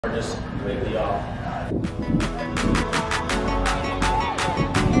Or just completely off.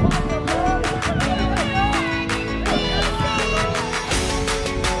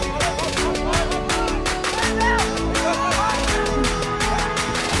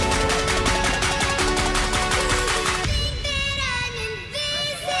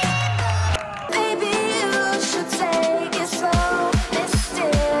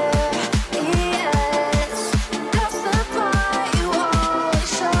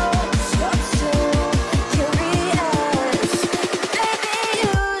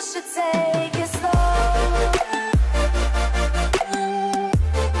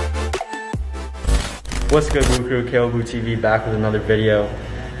 What's good, Woo Crew? calebwutv back with another video,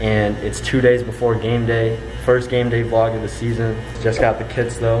 and it's 2 days before game day. First game day vlog of the season. Just got the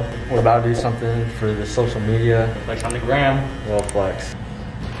kits though. We're about to do something for the social media. Flex on the gram. Well, flex.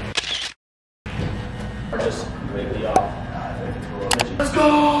 Or just completely off. Let's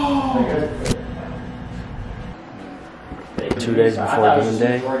go! 2 days before game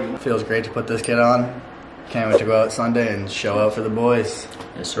day. Feels great to put this kit on. Can't wait to go out Sunday and show out for the boys.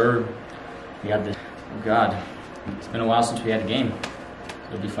 Yes, sir. We got this. Oh God, it's been a while since we had a game.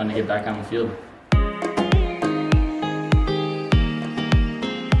 So it'll be fun to get back on the field.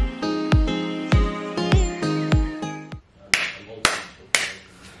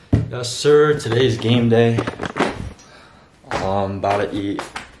 Yes, sir. Today's game day. I'm about to eat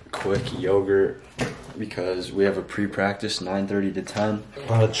quick yogurt because we have a pre-practice 9:30 to 10. I'm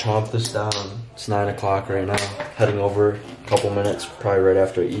about to chomp this down. It's 9 o'clock right now. Heading over a couple minutes, probably right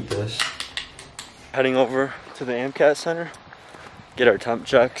after I eat this. Heading over to the AMCAT Center, get our temp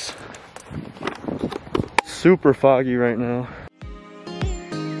checks. Super foggy right now.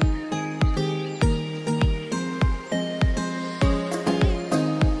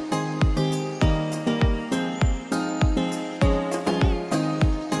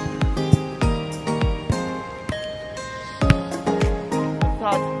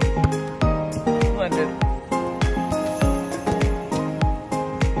 Splendid.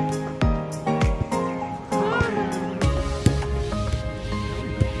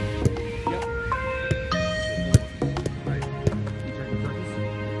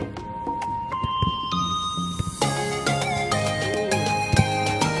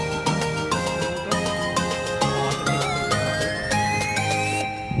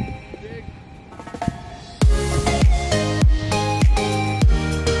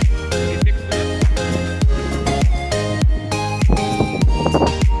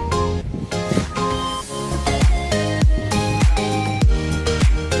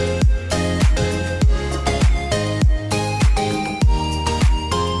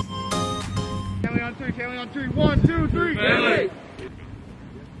 On three. 1, 2, 3. Family.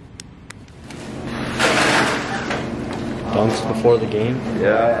 Dunks before the game?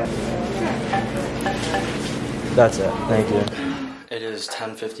 Yeah. That's it. Thank you. It is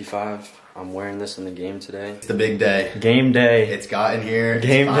 10:55. I'm wearing this in the game today. It's the big day. Game day. It's gotten here.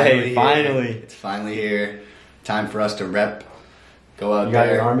 Game day, Here. finally. It's finally here. Time for us to rep. Go out You got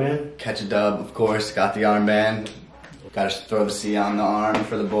there. your armband? Catch a dub, of course. Got the armband. Got to throw the C on the arm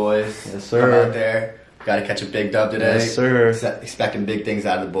for the boys. Yes, sir. Come out there. Got to catch a big dub today. Yes, sir. Expecting big things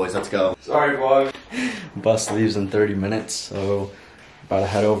out of the boys. Let's go. Sorry, vlog. Bus leaves in 30 minutes, so about to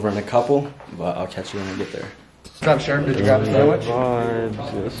head over in a couple, but I'll catch you when I get there. Grab Sherm, did you grab the sandwich?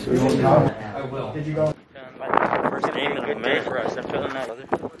 Vibes, yes, sir. I will. Did you go? First game in the May for us. I'm feeling that, brother.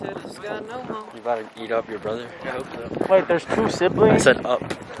 You about to eat up your brother? I hope so. Wait, there's two I siblings? said up.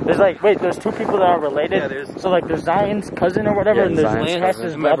 There's like, wait, there's two people that are related? Yeah, there's. So like there's Zion's cousin or whatever, Yeah, and there's Zion's Lance's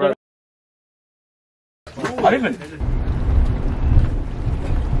cousin. brother? I even...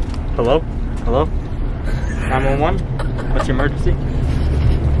 Hello? Hello? 911? What's your emergency?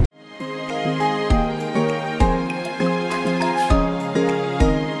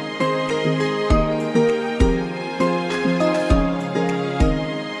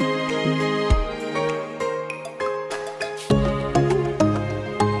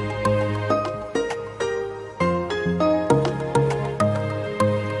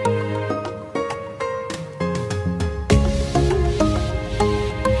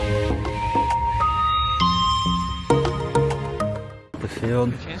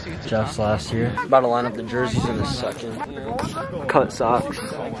 Field, Jeff's last year. About to line up the jerseys in a second. Cut socks.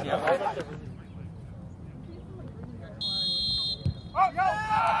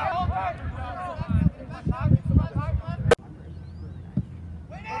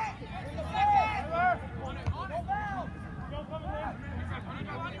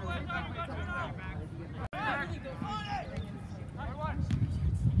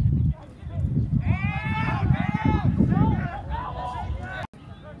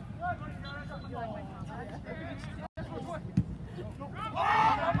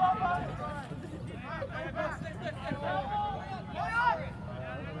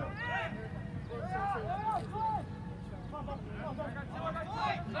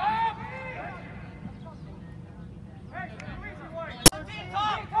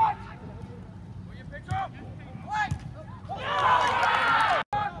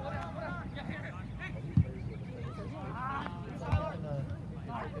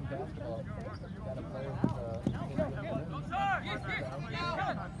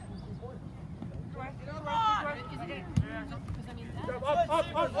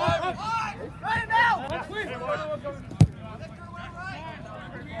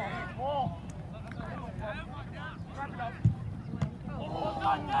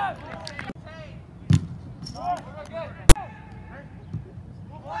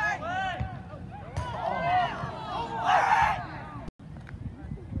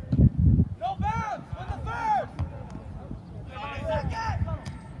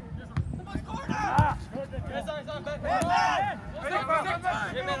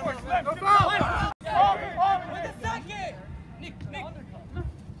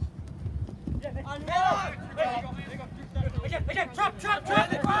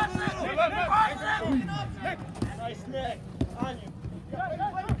 Nice, Nick. On you.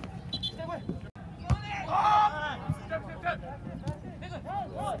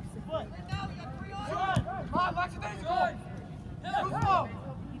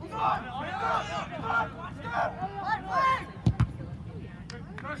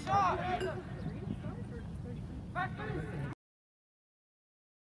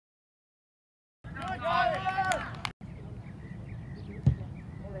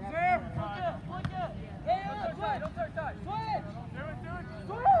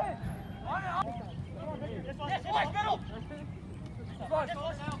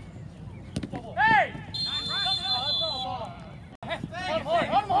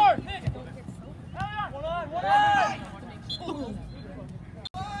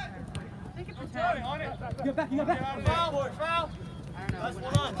 You got back. Foul. Foul. That's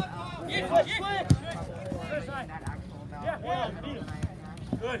one on. Switch. Yeah, one on.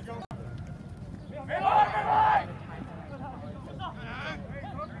 Good.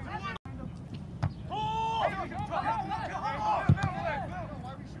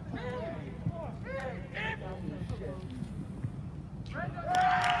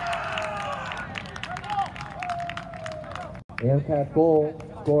 AMCAT goal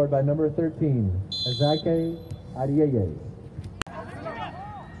scored by number 13, Azake Adieye.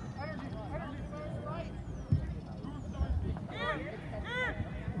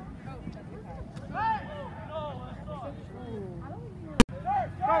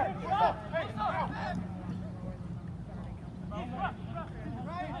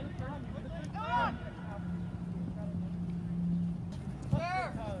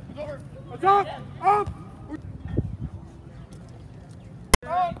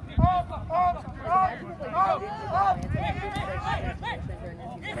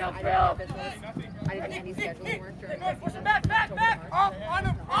 I didn't have any scheduling work during the Push him back. Up, on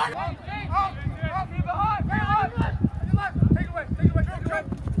him. Take it away.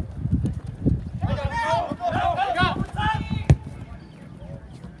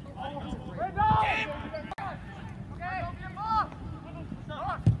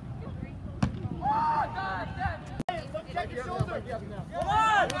 Check your shoulder. Come on.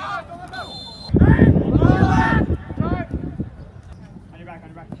 On your back.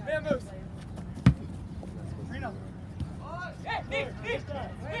 Man moves. Reno. Hey, Nick.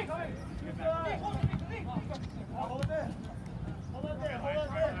 Hold it there. Good.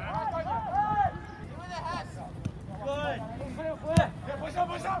 Push up.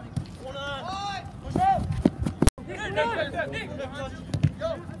 One on. Push up. Nick. Go.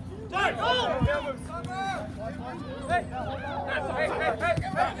 Hey.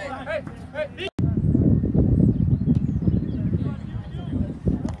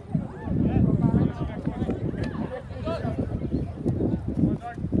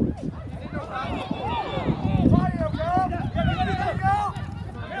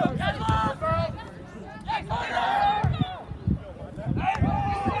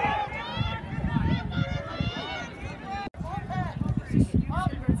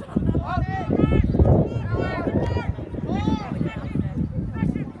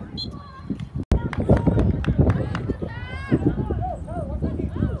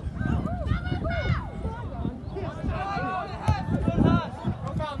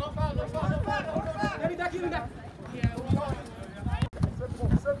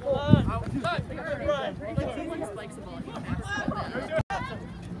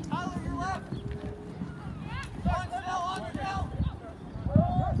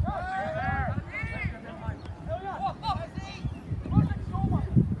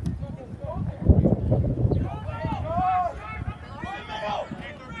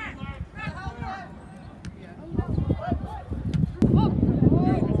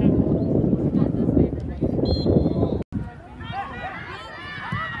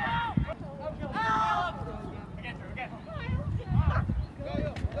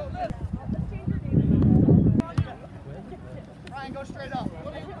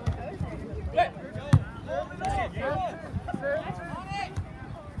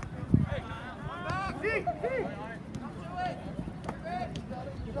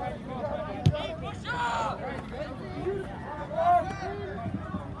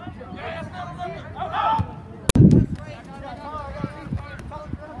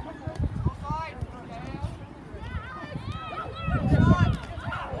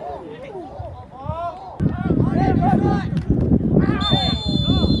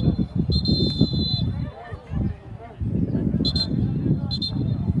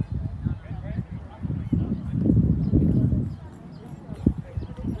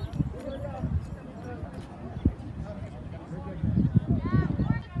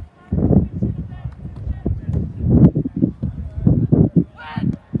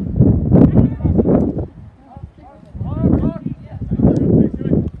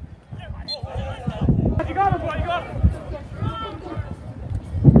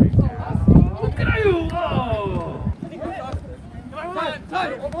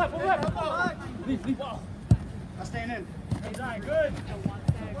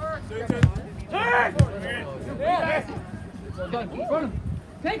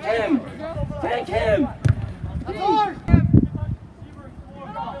 Take him! Take him! That's hard!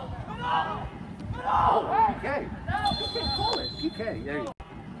 PK. Call it. PK. There you go.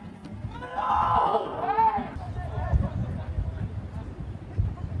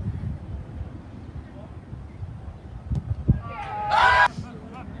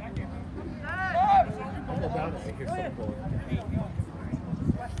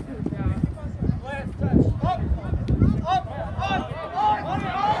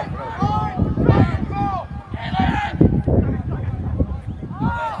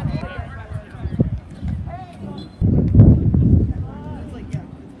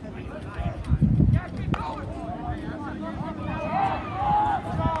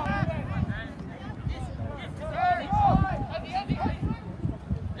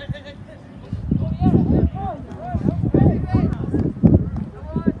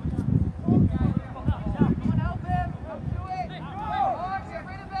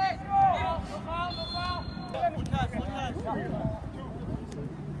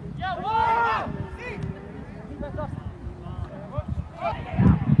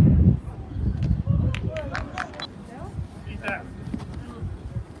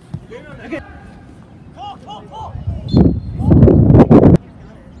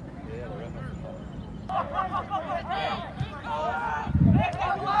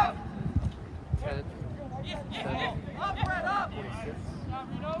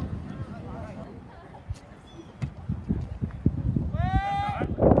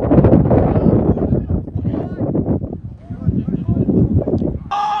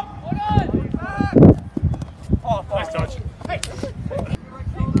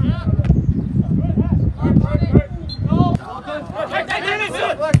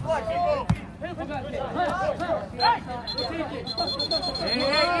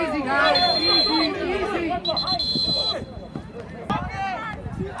 Easy, guys. Easy.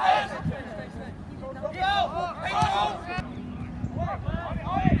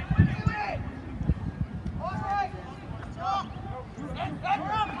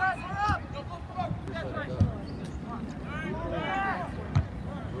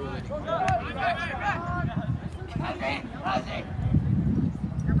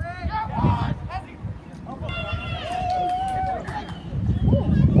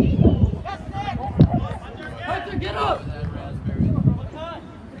 Get up!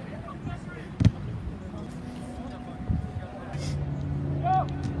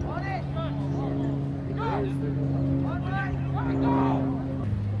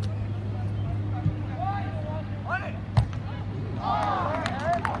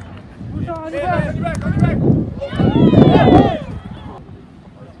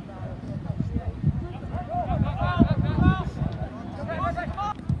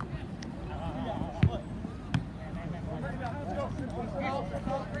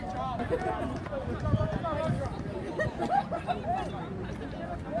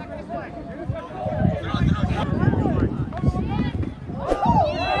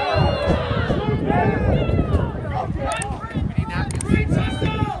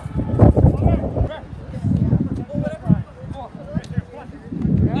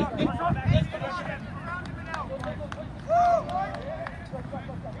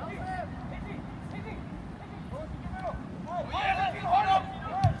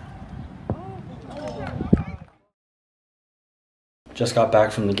 Just got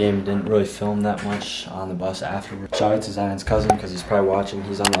back from the game, didn't really film that much on the bus afterwards. Shout out to Zion's cousin because he's probably watching.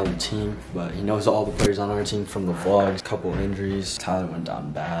 He's on the other team, but he knows all the players on our team from the vlogs. Couple injuries. Tyler went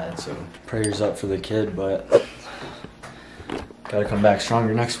down bad, so prayers up for the kid, but gotta come back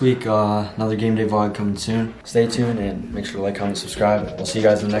stronger next week. Another game day vlog coming soon. Stay tuned and make sure to like, comment, subscribe. We'll see you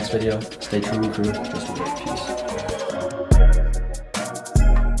guys in the next video. Stay true, crew. Just peace.